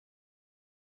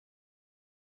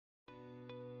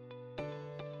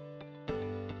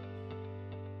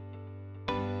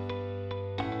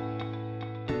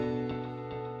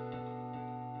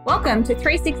Welcome to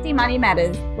 360 Money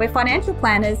Matters, where financial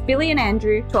planners Billy and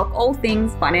Andrew talk all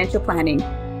things financial planning.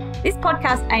 This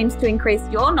podcast aims to increase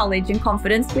your knowledge and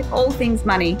confidence with all things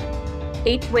money.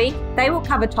 Each week, they will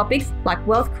cover topics like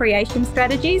wealth creation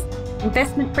strategies,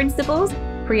 investment principles,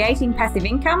 creating passive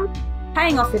income,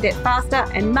 paying off your debt faster,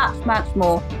 and much, much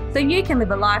more, so you can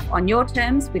live a life on your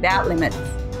terms without limits.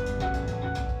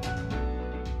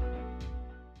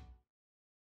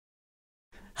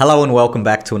 Hello and welcome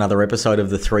back to another episode of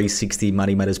the 360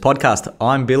 Money Matters podcast.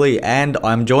 I'm Billy and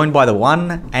I'm joined by the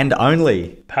one and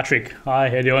only Patrick. Hi,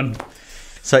 how you doing?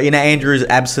 So in Andrew's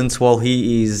absence, while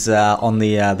he is on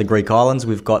the Greek islands,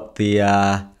 we've got the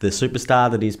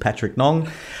superstar that is Patrick Nong,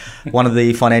 one of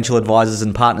the financial advisors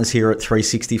and partners here at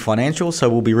 360 Financial. So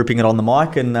we'll be ripping it on the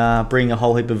mic and bringing a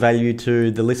whole heap of value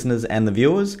to the listeners and the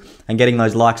viewers, and getting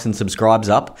those likes and subscribes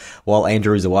up while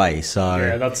Andrew is away. So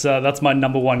yeah, that's my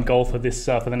number one goal for this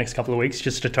for the next couple of weeks,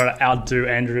 just to try to outdo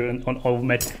Andrew on all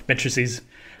matrices.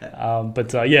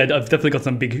 But I've definitely got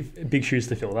some big shoes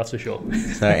to fill, that's for sure.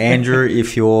 So Andrew,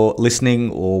 if you're listening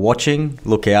or watching,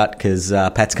 look out, because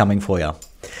Pat's coming for you.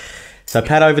 So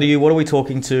Pat, over to you. What are we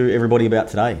talking to everybody about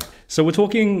today? So we're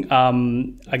talking,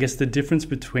 I guess, the difference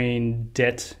between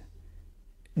debt.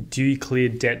 Do you clear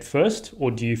debt first,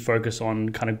 or do you focus on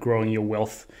kind of growing your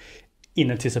wealth in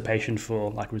anticipation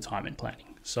for like retirement planning?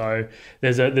 So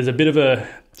there's a bit of a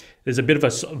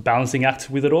balancing act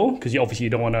with it all, because obviously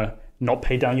you don't want to not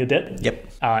pay down your debt. Yep.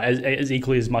 As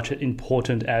equally as much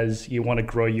important as you want to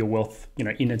grow your wealth,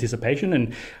 in anticipation.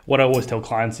 And what I always tell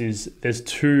clients is there's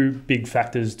two big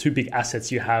factors, two big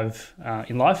assets you have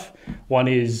in life. One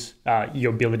is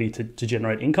your ability to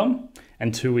generate income,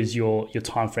 and two is your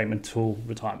time frame until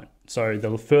retirement. So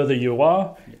the further you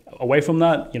are away from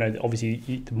that, obviously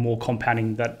the more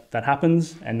compounding that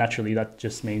happens, and naturally that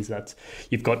just means that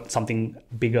you've got something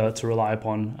bigger to rely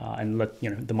upon, and let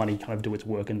the money kind of do its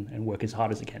work and work as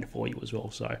hard as it can for you as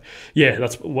well. So yeah,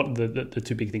 that's what the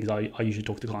two big things I usually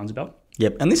talk to clients about.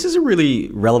 Yep, and this is a really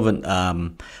relevant,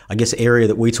 area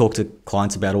that we talk to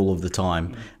clients about all of the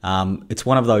time. It's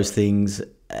one of those things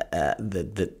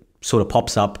that sort of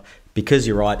pops up. Because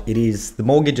you're right, it is the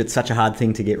mortgage. It's such a hard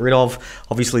thing to get rid of.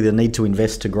 Obviously, the need to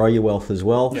invest to grow your wealth as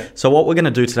well. Yeah. So what we're going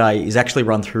to do today is actually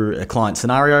run through a client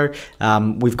scenario.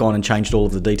 We've gone and changed all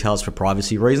of the details for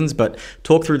privacy reasons, but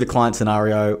talk through the client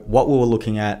scenario, what we were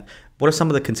looking at, what are some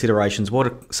of the considerations, what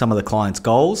are some of the client's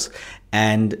goals,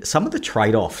 and some of the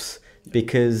trade-offs,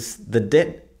 because the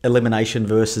debt elimination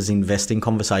versus investing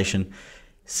conversation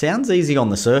sounds easy on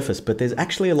the surface, but there's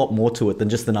actually a lot more to it than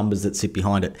just the numbers that sit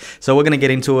behind it. So we're going to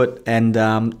get into it and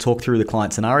talk through the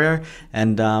client scenario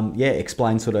and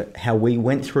explain sort of how we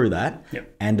went through that.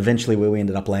 Yep. And eventually where we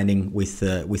ended up landing with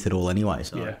it all anyway.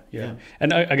 So yeah.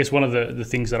 And I guess one of the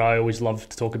things that I always love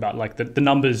to talk about, like the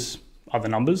numbers are the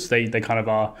numbers. They kind of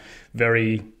are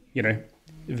very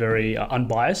very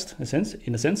unbiased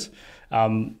in a sense.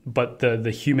 But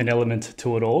the human element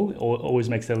to it all always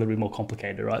makes it a little bit more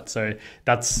complicated, right? So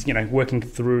that's, working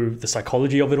through the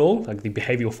psychology of it all, like the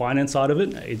behavioral finance side of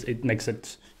it, it makes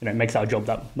it, makes our job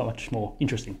that much more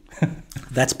interesting.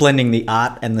 That's blending the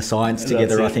art and the science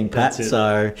together, I think, Pat.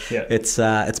 So yeah.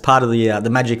 It's part of the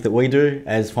magic that we do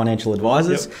as financial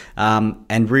advisors. Yep.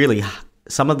 And really,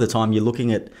 some of the time you're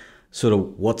looking at sort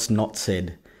of what's not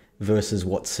said versus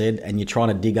what's said, and you're trying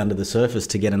to dig under the surface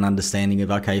to get an understanding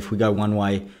of, okay, if we go one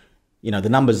way, the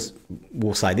numbers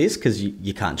will say this, because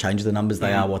you can't change the numbers.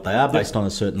 They are what they are based on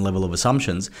a certain level of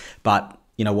assumptions. But,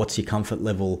 what's your comfort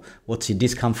level? What's your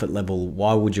discomfort level?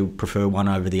 Why would you prefer one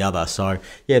over the other? So,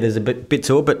 yeah, there's a bit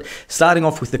to it. But starting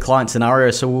off with the client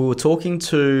scenario, so we were talking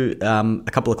to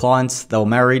a couple of clients. They were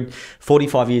married,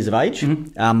 45 years of age.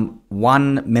 Mm-hmm.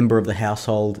 One member of the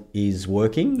household is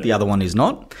working. The other one is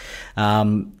not.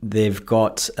 They've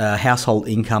got a household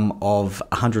income of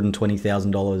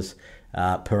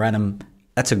 $120,000 per annum.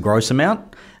 That's a gross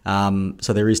amount.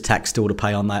 So there is tax still to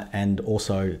pay on that, and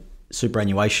also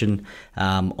superannuation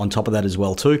on top of that as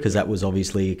well too, because that was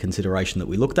obviously a consideration that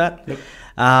we looked at. Yep.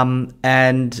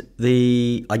 And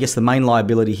the main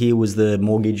liability here was the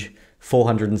mortgage,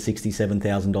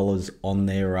 $467,000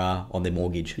 on their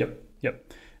mortgage. Yep.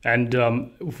 And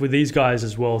for these guys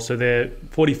as well, so they're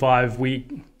 45. We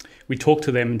talked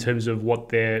to them in terms of what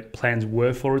their plans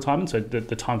were for retirement, so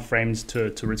the time frames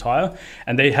to retire,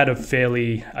 and they had a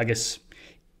fairly,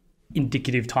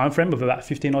 indicative time frame of about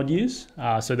 15 odd years.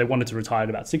 So they wanted to retire at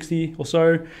about 60 or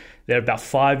so. They're about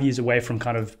 5 years away from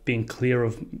kind of being clear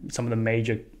of some of the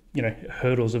major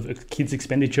hurdles of kids'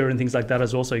 expenditure and things like that,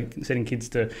 as also sending kids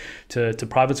to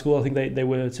private school. I think they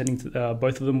were sending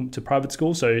both of them to private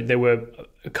school, so they were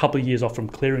a couple of years off from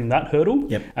clearing that hurdle.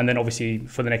 Yep. And then obviously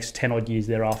for the next 10 odd years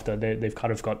thereafter, they've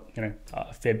kind of got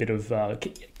a fair bit of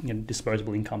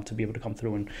disposable income to be able to come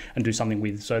through and do something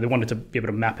with. So they wanted to be able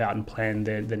to map out and plan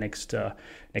the next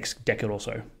decade or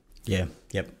so. Yeah,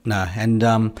 yep. No, and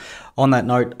on that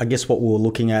note, I guess what we were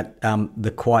looking at, the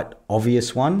quite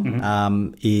obvious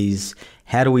one is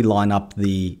how do we line up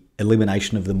the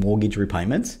elimination of the mortgage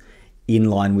repayments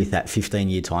in line with that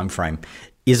 15-year time frame?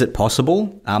 Is it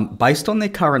possible? Based on their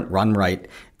current run rate,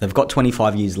 they've got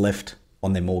 25 years left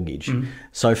on their mortgage.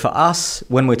 So for us,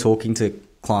 when we're talking to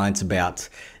clients about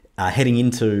heading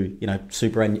into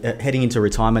heading into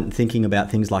retirement and thinking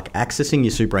about things like accessing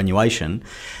your superannuation,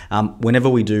 whenever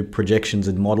we do projections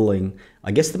and modelling,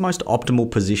 I guess the most optimal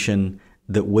position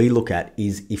that we look at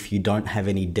is if you don't have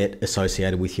any debt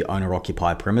associated with your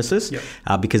owner-occupier premises,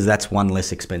 because that's one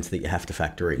less expense that you have to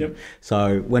factor in.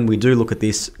 So when we do look at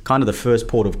this, kind of the first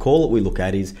port of call that we look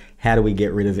at is how do we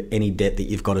get rid of any debt that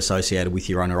you've got associated with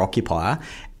your owner-occupier,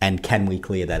 and can we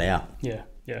clear that out? Yeah.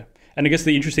 And I guess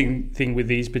the interesting thing with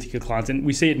these particular clients, and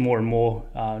we see it more and more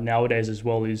nowadays as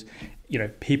well, is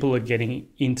people are getting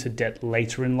into debt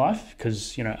later in life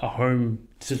because a home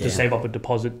to save up a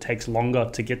deposit takes longer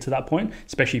to get to that point,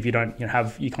 especially if you don't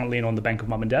you can't lean on the bank of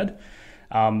mum and dad.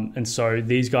 And so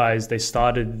these guys, they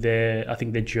started their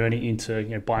journey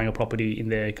into buying a property in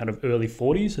their kind of early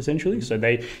 40s essentially. So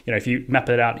they, if you map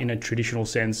it out in a traditional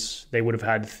sense, they would have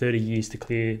had 30 years to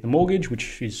clear the mortgage,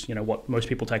 which is what most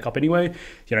people take up anyway.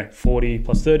 40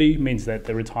 plus 30 means that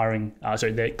they're retiring. So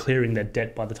they're clearing their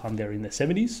debt by the time they're in their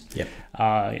 70s.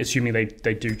 Assuming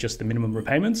they do just the minimum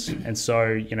repayments, and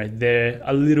so they're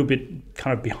a little bit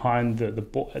kind of behind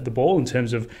the ball in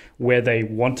terms of where they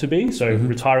want to be. So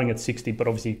retiring at 60. But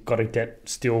obviously got a debt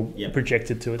still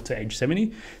projected to age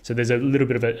 70. So there's a little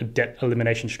bit of a debt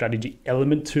elimination strategy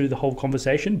element to the whole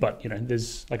conversation. But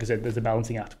there's, like I said, there's a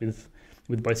balancing act with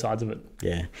both sides of it.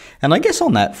 Yeah, and I guess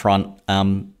on that front,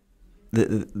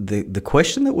 the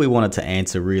question that we wanted to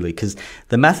answer really, because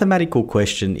the mathematical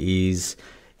question is,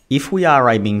 if we are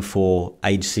aiming for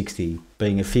age 60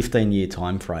 being a 15-year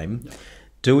time frame.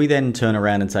 Do we then turn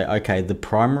around and say, okay, the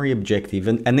primary objective,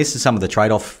 and this is some of the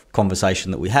trade-off conversation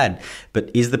that we had,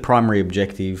 but is the primary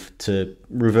objective to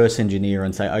reverse engineer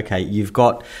and say, okay, you've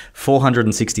got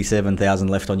 $467,000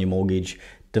 left on your mortgage,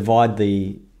 divide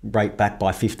the rate back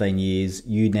by 15 years,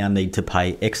 you now need to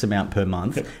pay X amount per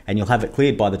month, and you'll have it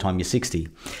cleared by the time you're 60.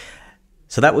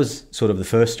 So that was sort of the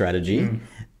first strategy,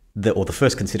 or the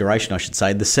first consideration, I should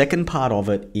say. The second part of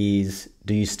it is,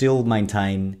 do you still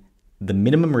maintain the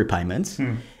minimum repayments,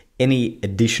 any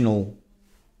additional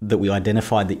that we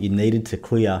identified that you needed to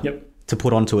clear, to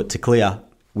put onto it to clear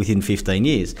within 15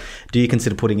 years? Do you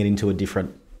consider putting it into a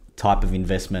different type of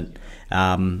investment,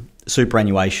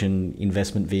 superannuation,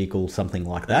 investment vehicle, something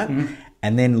like that?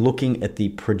 And then looking at the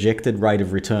projected rate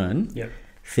of return,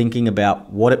 thinking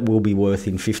about what it will be worth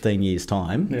in 15 years'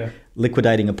 time,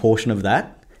 liquidating a portion of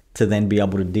that to then be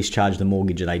able to discharge the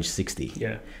mortgage at age 60.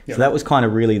 So that was kind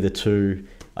of really the two,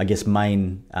 I guess,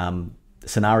 main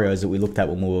scenarios that we looked at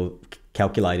when we were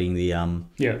calculating the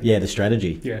the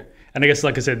strategy. And I guess,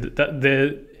 like I said,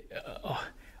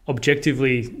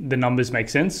 objectively the numbers make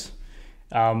sense,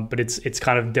 but it's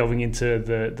kind of delving into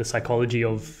the psychology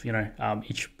of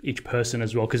each person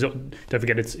as well. Because don't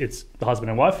forget, it's the husband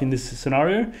and wife in this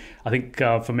scenario. I think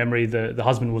from memory, the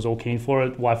husband was all keen for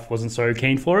it, wife wasn't so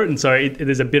keen for it, and so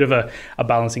there's a bit of a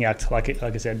balancing act, like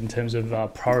I said, in terms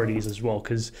of priorities as well.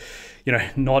 Because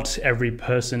not every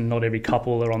person, not every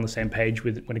couple are on the same page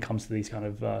when it comes to these kind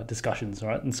of discussions,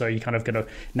 right? And so you kind of got to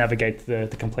navigate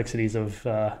the complexities of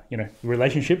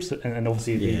relationships and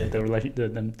obviously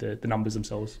the numbers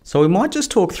themselves. So we might just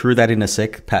talk through that in a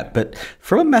sec, Pat. But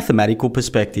from a mathematical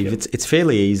perspective, it's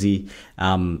fairly easy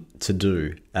to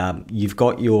do. You've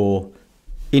got your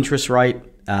interest rate,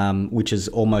 which is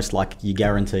almost like your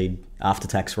guaranteed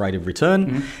after-tax rate of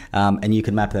return, and you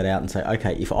can map that out and say,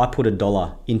 okay, if I put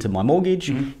 $1 into my mortgage,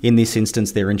 in this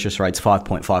instance, their interest rate's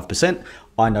 5.5%,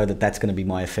 I know that that's going to be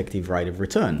my effective rate of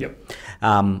return.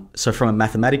 So from a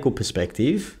mathematical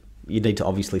perspective, you need to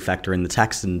obviously factor in the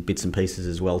tax and bits and pieces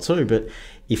as well too, but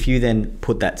if you then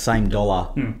put that same dollar,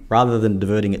 rather than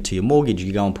diverting it to your mortgage,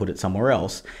 you go and put it somewhere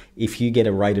else, if you get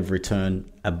a rate of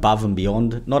return above and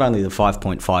beyond not only the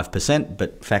 5.5%,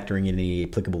 but factoring in any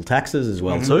applicable taxes as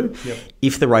well too,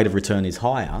 if the rate of return is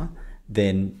higher,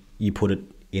 then you put it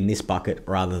in this bucket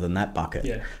rather than that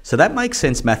bucket. So that makes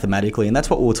sense mathematically, and that's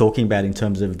what we were talking about in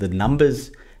terms of the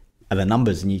numbers are the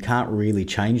numbers, and you can't really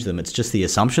change them. It's just the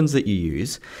assumptions that you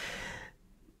use.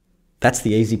 That's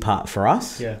the easy part for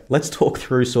us. Yeah. Let's talk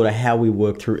through sort of how we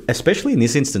work through, especially in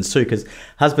this instance too, because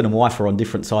husband and wife are on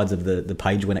different sides of the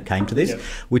page when it came to this,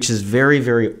 which is very,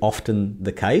 very often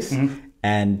the case.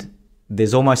 And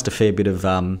there's almost a fair bit of,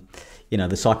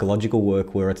 the psychological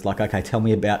work where it's like, okay, tell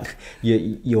me about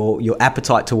your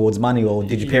appetite towards money, or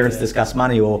did your parents discuss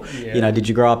money, or did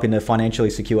you grow up in a financially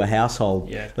secure household?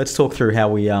 Yeah. Let's talk through how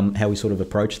we sort of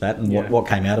approach that and what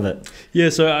came out of it. Yeah,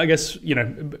 so I guess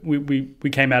we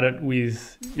came at it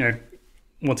with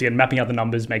once again, mapping out the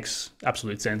numbers makes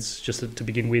absolute sense just to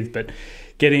begin with, but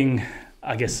getting,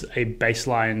 I guess, a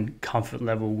baseline comfort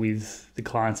level with the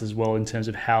clients as well in terms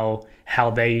of how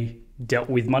they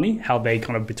dealt with money, how they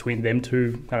kind of between them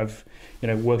two kind of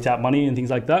worked out money and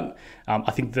things like that. I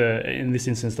think in this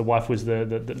instance the wife was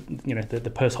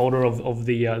the purse holder of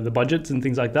the budgets and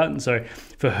things like that, and so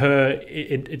for her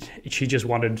she just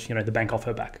wanted the bank off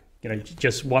her back.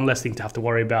 Just one less thing to have to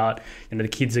worry about. The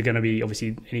kids are going to be,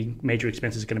 obviously any major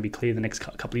expenses are going to be clear the next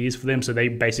couple of years for them, so they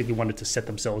basically wanted to set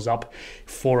themselves up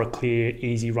for a clear,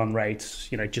 easy run rate,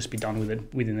 just be done with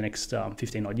it within the next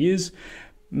 15 odd years.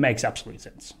 Makes absolute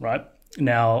sense, right?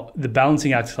 Now, the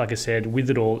balancing act, like I said, with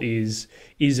it all is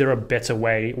there a better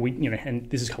way? And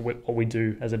this is what we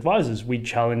do as advisors. We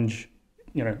challenge,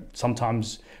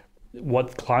 sometimes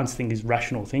what clients think is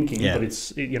rational thinking, but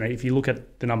it's, if you look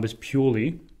at the numbers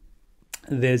purely,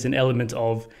 there's an element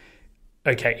of,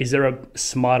 okay, is there a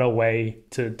smarter way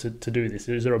to do this?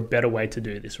 Is there a better way to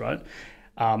do this, right?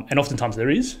 And oftentimes there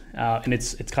is, and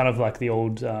it's kind of like the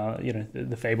old,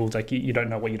 the fables, like you don't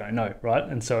know what you don't know, right?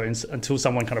 And so until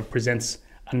someone kind of presents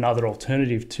another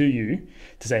alternative to you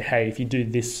to say, hey, if you do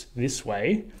this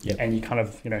way, and you kind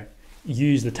of,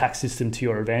 use the tax system to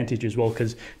your advantage as well,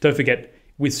 because don't forget,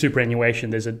 with superannuation,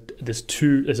 there's a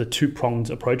two-pronged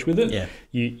approach with it. Yeah.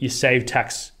 You save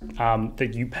tax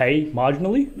that you pay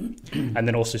marginally, and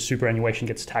then also superannuation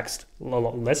gets taxed a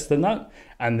lot less than that.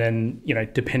 And then,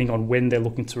 depending on when they're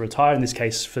looking to retire, in this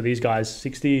case for these guys,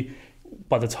 60,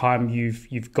 by the time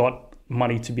you've got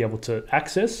money to be able to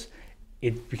access,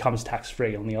 it becomes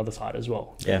tax-free on the other side as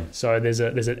well. Yeah. So there's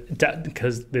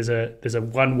a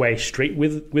one-way street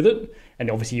with it,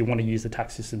 and obviously you want to use the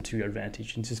tax system to your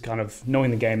advantage, and just kind of knowing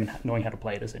the game and knowing how to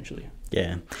play it essentially.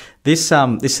 Yeah. This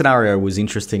scenario was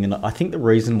interesting, and I think the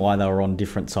reason why they were on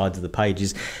different sides of the page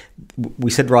is we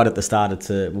said right at the start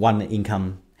it's a one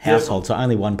income household, so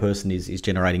only one person is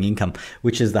generating income,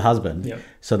 which is the husband. Yep.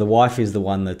 So the wife is the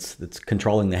one that's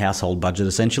controlling the household budget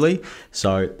essentially.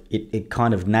 So it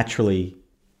kind of naturally,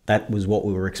 that was what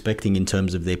we were expecting in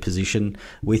terms of their position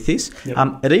with this.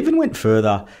 Yep. It even went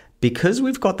further because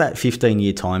we've got that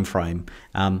 15-year time frame.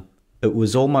 It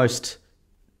was almost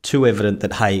too evident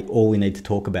that, hey, all we need to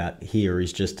talk about here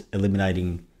is just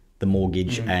eliminating the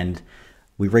mortgage and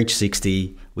we reach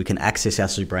 60, we can access our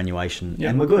superannuation,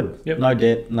 and we're good. Yep. No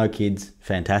debt, no kids,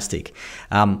 fantastic.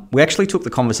 We actually took the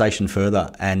conversation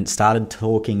further and started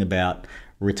talking about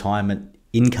retirement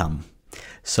income.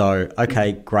 So,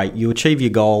 okay, great. You achieve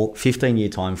your goal, 15-year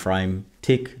time frame,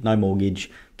 tick, no mortgage,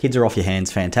 kids are off your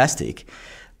hands, fantastic.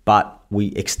 But we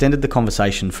extended the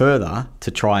conversation further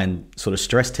to try and sort of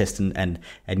stress test and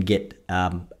get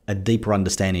a deeper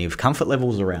understanding of comfort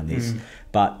levels around this.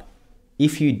 But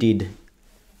if you did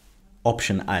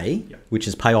option A, which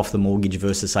is pay off the mortgage,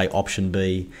 versus say option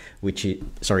B, which is,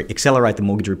 accelerate the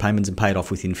mortgage repayments and pay it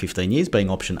off within 15 years, being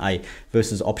option A,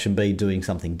 versus option B doing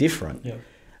something different.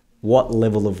 What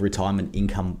level of retirement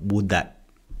income would that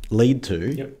lead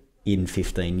to in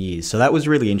 15 years? So that was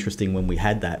really interesting when we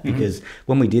had that, because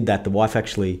when we did that, the wife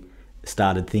actually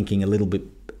started thinking a little bit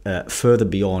further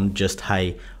beyond just,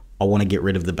 hey, I want to get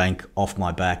rid of the bank off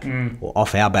my back or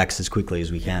off our backs as quickly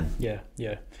as we can. Yeah.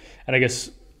 And I guess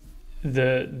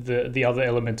the other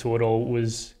element to it all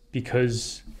was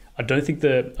because I don't think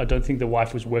the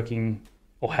wife was working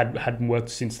or hadn't worked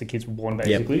since the kids were born,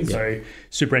 basically. So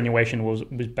superannuation was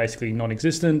basically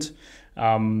non-existent.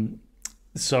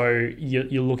 So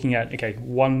you're looking at, okay,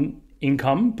 one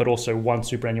income, but also one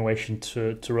superannuation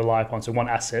to rely upon. So one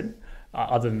asset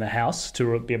other than the house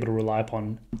to be able to rely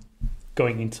upon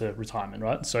going into retirement,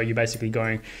 right? So you're basically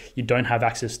you don't have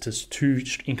access to two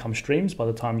income streams by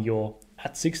the time you're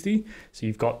at 60. So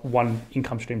you've got one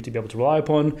income stream to be able to rely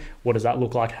upon. What does that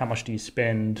look like? How much do you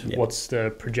spend? What's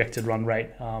the projected run rate?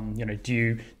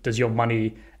 Does your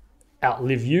money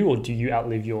outlive you, or do you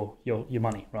outlive your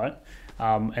money, right?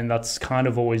 And that's kind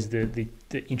of always the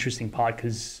interesting part,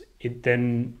 because it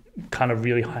then kind of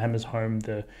really hammers home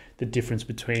the difference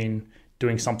between,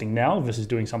 doing something now versus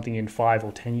doing something in 5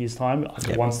 or 10 years time,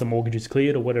 once the mortgage is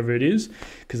cleared or whatever it is.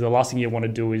 Because the last thing you want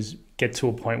to do is get to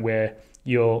a point where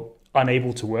you're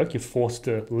unable to work, you're forced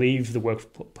to leave the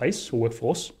workplace or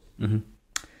workforce,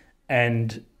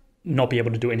 and not be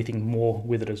able to do anything more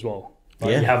with it as well.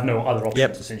 Right? You have no other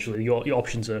options, essentially. Your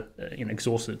options are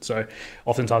exhausted. So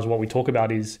oftentimes what we talk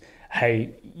about is, hey,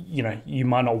 you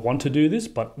might not want to do this,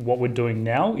 but what we're doing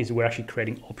now is we're actually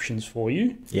creating options for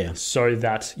you, so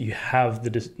that you have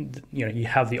you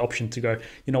have the option to go,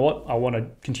 you know what, I want to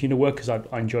continue to work because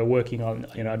I enjoy working.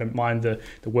 I don't mind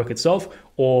the work itself.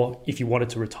 Or if you wanted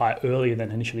to retire earlier than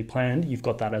initially planned, you've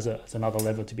got that as another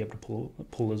lever to be able to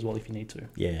pull as well if you need to.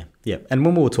 Yeah. And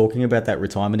when we were talking about that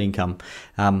retirement income,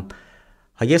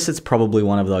 I guess it's probably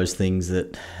one of those things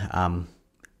that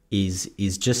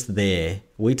is just there.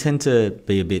 We tend to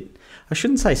be a bit, I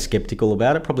shouldn't say skeptical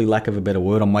about it, probably lack of a better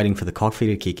word. I'm waiting for the coffee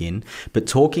to kick in. But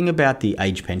talking about the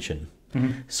age pension.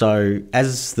 So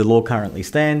as the law currently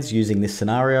stands, using this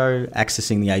scenario,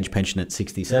 accessing the age pension at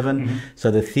 67. So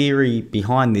the theory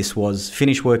behind this was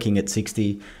finish working at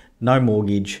 60, no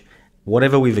mortgage,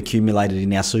 whatever we've accumulated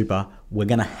in our super, we're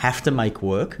going to have to make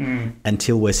work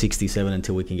until we're 67,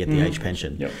 until we can get the age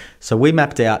pension. So we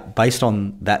mapped out, based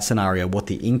on that scenario, what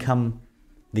the income,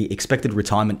 the expected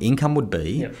retirement income would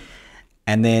be.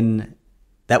 And then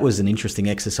that was an interesting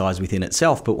exercise within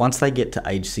itself. But once they get to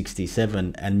age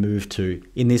 67 and move to,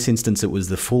 in this instance, it was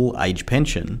the full age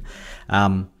pension,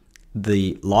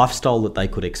 the lifestyle that they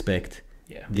could expect,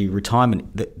 the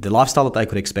retirement, the lifestyle that they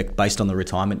could expect based on the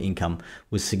retirement income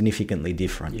was significantly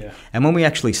different. And when we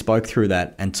actually spoke through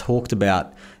that and talked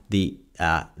about the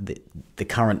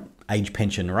current age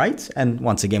pension rates, and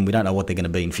once again, we don't know what they're going to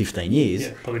be in 15 years.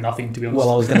 Probably nothing, to be honest.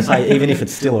 Well, I was going to say, even if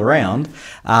it's still around,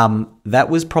 that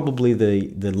was probably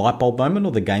the light bulb moment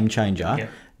or the game changer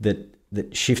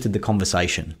that shifted the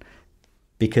conversation.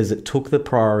 Because it took the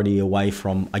priority away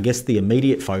from, I guess, the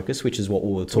immediate focus, which is what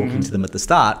we were talking to them at the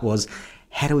start, was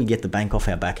how do we get the bank off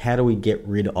our back? How do we get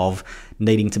rid of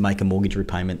needing to make a mortgage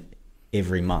repayment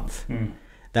every month?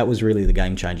 That was really the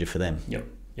game changer for them.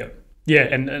 Yeah,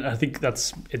 and I think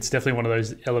it's definitely one of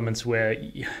those elements where,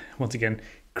 once again,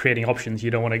 creating options. You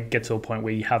don't want to get to a point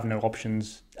where you have no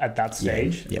options at that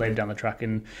stage later down the track,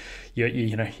 and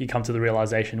you come to the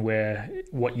realization where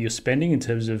what you're spending in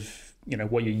terms of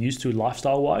what you're used to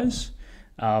lifestyle wise,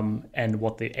 and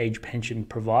what the age pension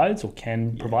provides or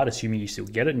can provide, assuming you still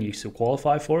get it and you still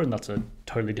qualify for it, and that's a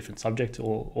totally different subject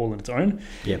all in its own.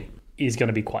 Is going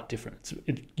to be quite different.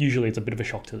 Usually it's a bit of a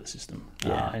shock to the system,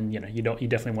 and you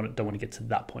definitely don't want to get to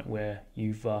that point where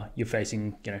you're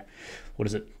facing what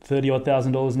is it,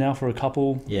 $30,000 now for a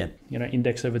couple,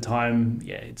 index over time.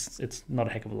 It's not a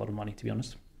heck of a lot of money, to be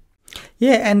honest.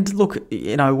 And look,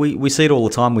 we see it all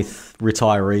the time with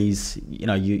retirees.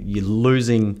 You're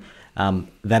losing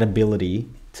that ability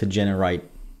to generate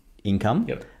income.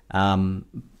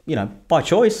 By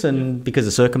choice and because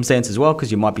of circumstance as well, because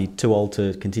you might be too old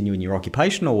to continue in your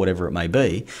occupation or whatever it may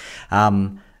be.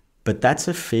 But that's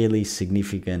a fairly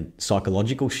significant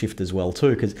psychological shift as well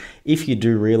too, because if you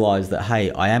do realise that,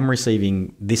 hey, I am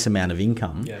receiving this amount of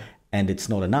income and it's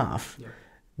not enough,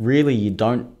 really you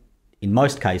don't, in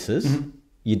most cases,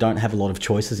 you don't have a lot of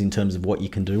choices in terms of what you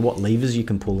can do, what levers you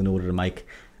can pull in order to make,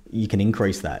 you can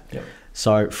increase that.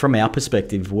 So from our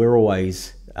perspective, we're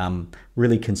always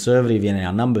really conservative in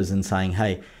our numbers and saying,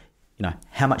 hey,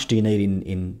 how much do you need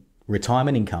in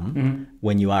retirement income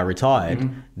when you are retired?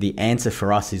 The answer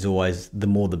for us is always the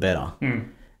more the better,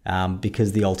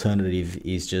 because the alternative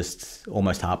is just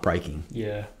almost heartbreaking.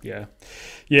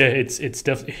 It's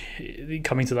definitely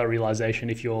coming to that realization.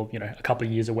 If you're a couple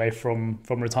of years away from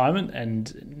retirement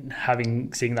and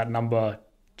seeing that number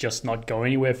just not go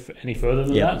anywhere any further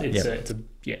than that,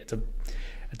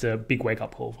 it's a big wake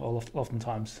up call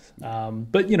oftentimes.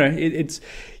 But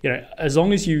as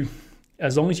long as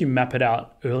you map it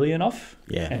out early enough,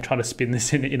 and try to spin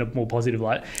this in a more positive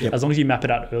light, as long as you map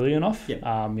it out early enough,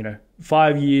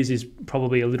 5 years is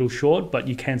probably a little short, but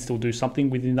you can still do something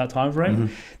within that time frame.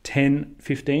 10,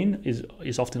 15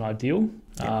 is often ideal,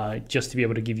 just to be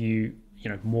able to give you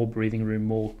more breathing room,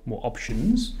 more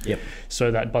options,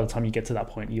 so that by the time you get to that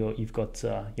point, you've got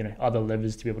other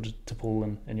levers to be able to pull,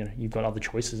 and you've got other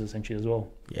choices essentially as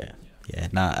well.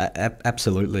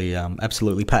 Absolutely,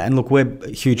 Pat. And look, we're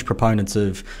huge proponents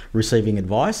of receiving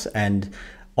advice, and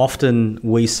often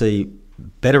we see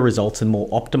better results and more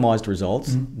optimized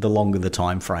results the longer the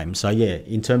time frame. So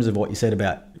in terms of what you said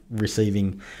about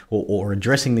receiving or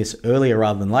addressing this earlier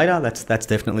rather than later, that's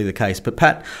definitely the case. But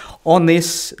Pat, on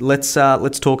this, let's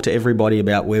talk to everybody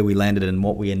about where we landed and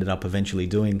what we ended up eventually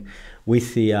doing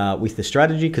with the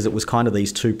strategy, because it was kind of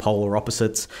these two polar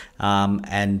opposites,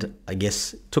 and I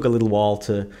guess it took a little while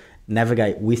to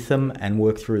navigate with them and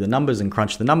work through the numbers and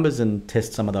crunch the numbers and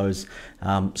test some of those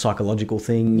psychological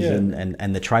things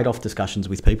and the trade-off discussions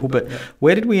with people. But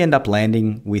where did we end up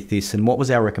landing with this, and what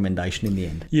was our recommendation in the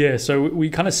end? Yeah, so we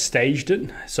kind of staged it.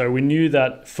 So we knew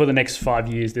that for the next 5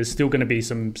 years, there's still going to be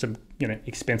some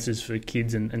expenses for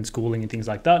kids and schooling and things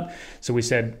like that. So we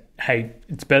said, hey,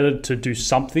 it's better to do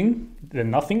something than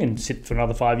nothing and sit for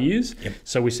another 5 years.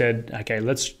 So we said, okay,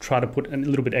 let's try to put a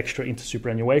little bit extra into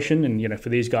superannuation. And, for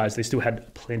these guys, they still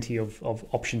had plenty of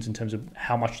options in terms of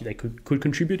how much they could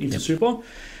contribute into super.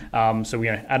 So we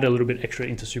added a little bit extra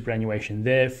into superannuation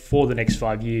there for the next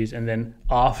 5 years. And then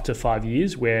after 5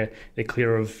 years, where they're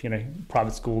clear of,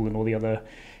 private school and all the other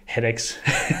headaches,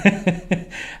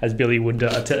 as Billy would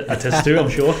attest to, I'm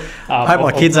sure. I hope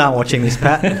my kids aren't watching this,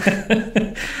 Pat.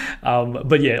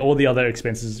 But yeah, all the other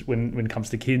expenses when it comes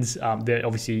to kids,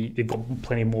 they've got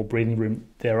plenty more breathing room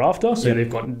thereafter. So they've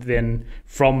got then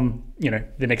from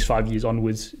the next 5 years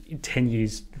onwards, 10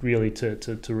 years really to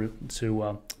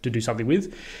do something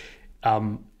with.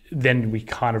 Then we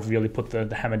kind of really put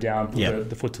the hammer down, put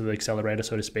the foot to the accelerator,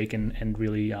 so to speak, and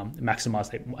really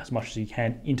maximize it as much as you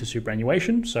can into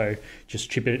superannuation. So just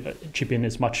chip in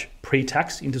as much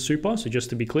pre-tax into super. So just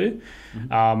to be clear.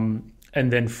 And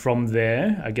then from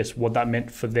there, I guess what that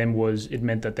meant for them was it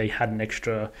meant that they had an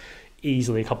extra,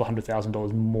 easily a couple of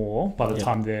 $100,000 more by the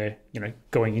time they're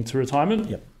going into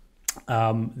retirement.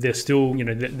 They're still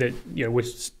we're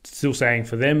still saying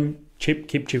for them,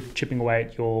 keep chipping away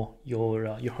at your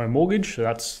home mortgage. So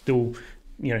that's still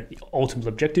the ultimate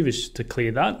objective is to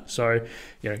clear that. So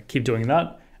keep doing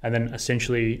that. And then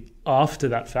essentially after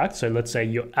that fact, so let's say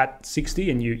you're at 60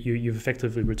 and you've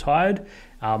effectively retired,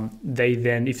 they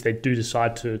then, if they do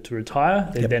decide to retire,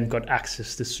 they then got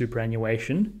access to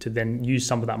superannuation to then use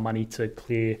some of that money to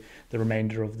clear the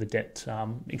remainder of the debt,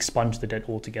 expunge the debt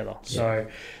altogether. So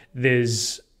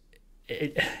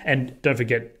and don't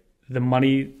forget, the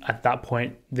money at that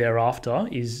point thereafter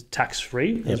is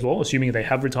tax-free as well, assuming they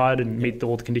have retired and meet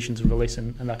all the conditions of release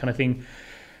and that kind of thing.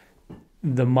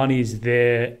 The money is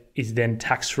then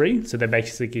tax-free. So they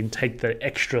basically can take the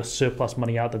extra surplus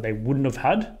money out that they wouldn't have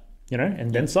had,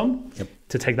 and then some,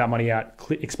 to take that money out,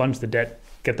 expunge the debt,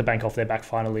 get the bank off their back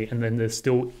finally, and then there's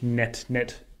still net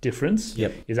difference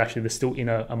is actually they're still in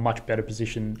a much better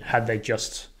position had they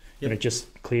just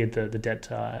just cleared the debt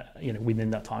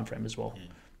within that time frame as well.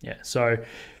 So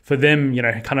for them,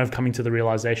 kind of coming to the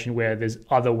realization where there's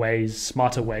other ways,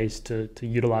 smarter ways to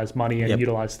utilize money and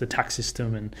utilize the tax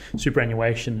system and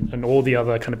superannuation and all the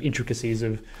other kind of intricacies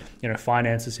of,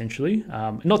 finance essentially.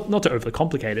 Not to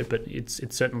overcomplicate it, but it's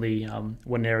certainly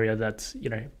one area that,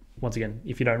 once again,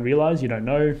 if you don't realize, you don't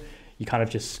know, you kind of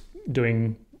just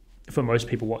doing, for most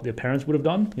people, what their parents would have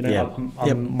done.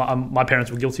 My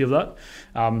parents were guilty of that.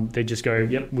 They just go,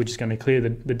 we're just going to clear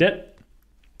the debt.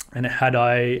 And had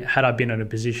I been in a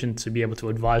position to be able to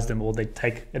advise them, or they'd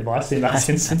take advice in that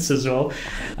instance as well,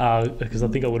 because I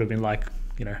think I would have been like,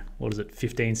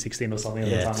 15, 16 or something.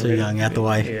 Too young, out the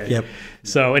way.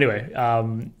 So anyway,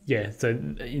 so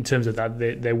in terms of that,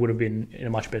 they would have been in a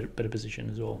much better position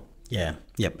as well.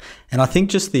 And I think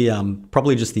just the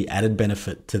probably just the added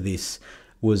benefit to this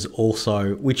was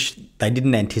also, which they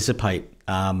didn't anticipate,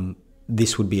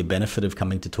 this would be a benefit of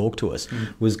coming to talk to us,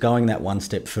 was going that one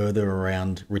step further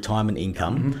around retirement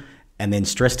income and then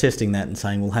stress testing that and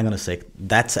saying, well, hang on a sec,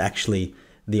 that's actually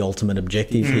the ultimate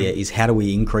objective here, is how do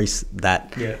we increase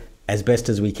that as best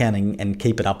as we can and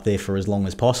keep it up there for as long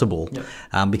as possible,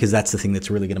 because that's the thing that's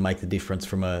really going to make the difference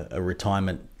from a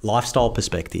retirement lifestyle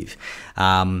perspective.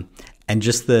 And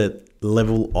just the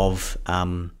level of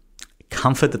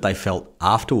comfort that they felt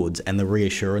afterwards and the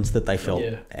reassurance that they felt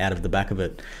out of the back of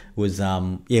it was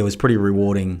it was pretty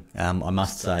rewarding, I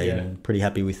must say, and pretty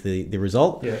happy with the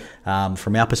result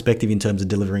from our perspective in terms of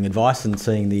delivering advice and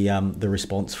seeing the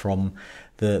response from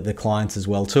the clients as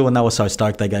well too. And they were so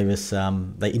stoked, they gave us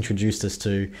they introduced us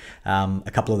to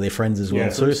a couple of their friends as well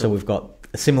too. So we've got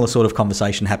a similar sort of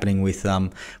conversation happening with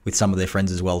some of their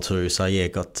friends as well too. So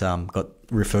got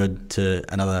referred to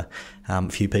another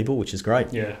few people, which is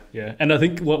great. And I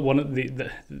think one of the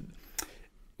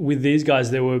with these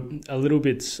guys, they were a little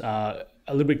bit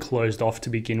closed off to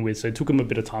begin with, so it took them a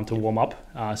bit of time to warm up,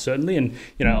 certainly. And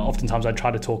oftentimes I try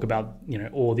to talk about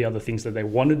all the other things that they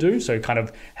want to do. So kind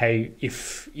of, hey,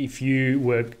 if you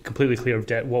were completely clear of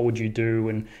debt, what would you do,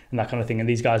 and that kind of thing. And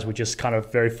these guys were just kind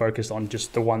of very focused on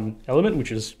just the one element,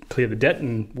 which is clear the debt,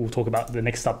 and we'll talk about the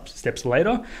next steps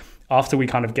later. After we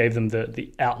kind of gave them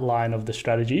the outline of the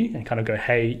strategy and kind of go,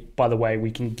 hey, by the way,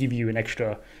 we can give you an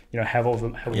extra however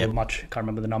much, can't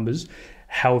remember the numbers,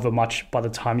 however much by the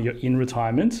time you're in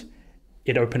retirement,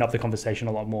 it opened up the conversation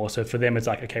a lot more. So for them, it's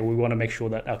like, okay, we want to make sure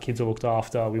that our kids are looked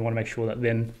after. We want to make sure that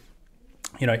then,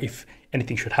 if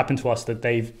anything should happen to us, that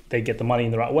they get the money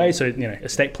in the right way. So,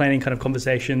 estate planning kind of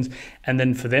conversations. And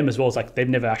then for them as well, it's like they've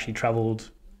never actually traveled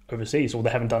overseas, or they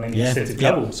haven't done any extensive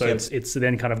travel. So it's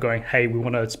then kind of going, hey, we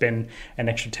want to spend an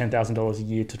extra $10,000 a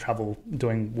year to travel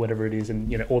doing whatever it is.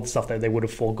 And, all the stuff that they would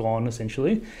have foregone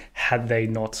essentially had they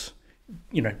not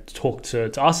talk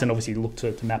to us, and obviously look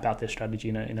to map out their strategy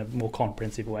in a more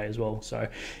comprehensive way as well. So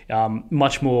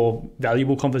much more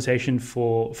valuable conversation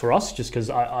for us, just because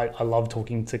I love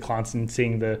talking to clients and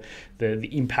seeing the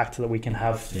impact that we can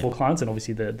have for clients, and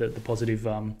obviously the positive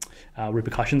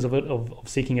repercussions of it, of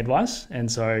seeking advice. And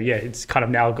so it's kind of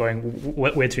now going,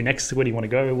 where to next? Where do you want to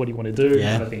go? What do you want to do?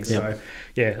 Kind of thing. So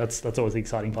that's always the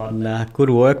exciting part. Good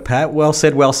work, Pat. Well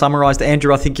said, well summarised.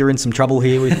 Andrew, I think you're in some trouble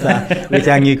here with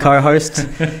our new co-host.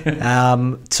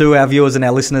 To our viewers and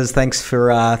our listeners, thanks for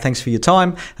your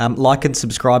time. Like and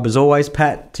subscribe as always.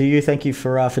 Pat, to you, thank you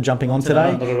for jumping on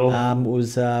today. Not at all.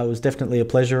 It was definitely a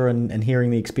pleasure, and hearing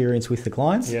the experience with the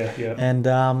clients. Yeah. And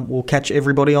we'll catch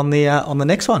everybody on the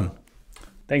next one.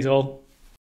 Thanks all.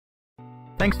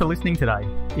 Thanks for listening today.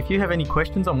 If you have any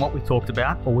questions on what we've talked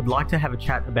about, or would like to have a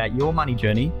chat about your money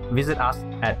journey, visit us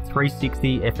at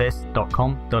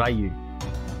 360fs.com.au.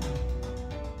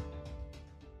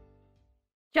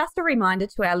 Just a reminder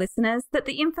to our listeners that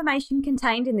the information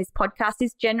contained in this podcast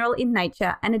is general in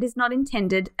nature, and it is not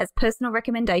intended as personal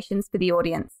recommendations for the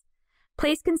audience.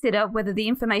 Please consider whether the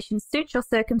information suits your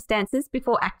circumstances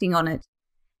before acting on it.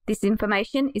 This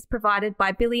information is provided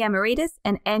by Billy Amiridis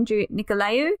and Andrew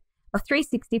Nicolaou of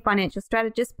 360 Financial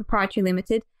Strategists Pty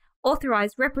Ltd,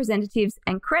 authorized representatives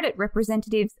and credit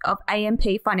representatives of AMP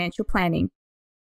Financial Planning.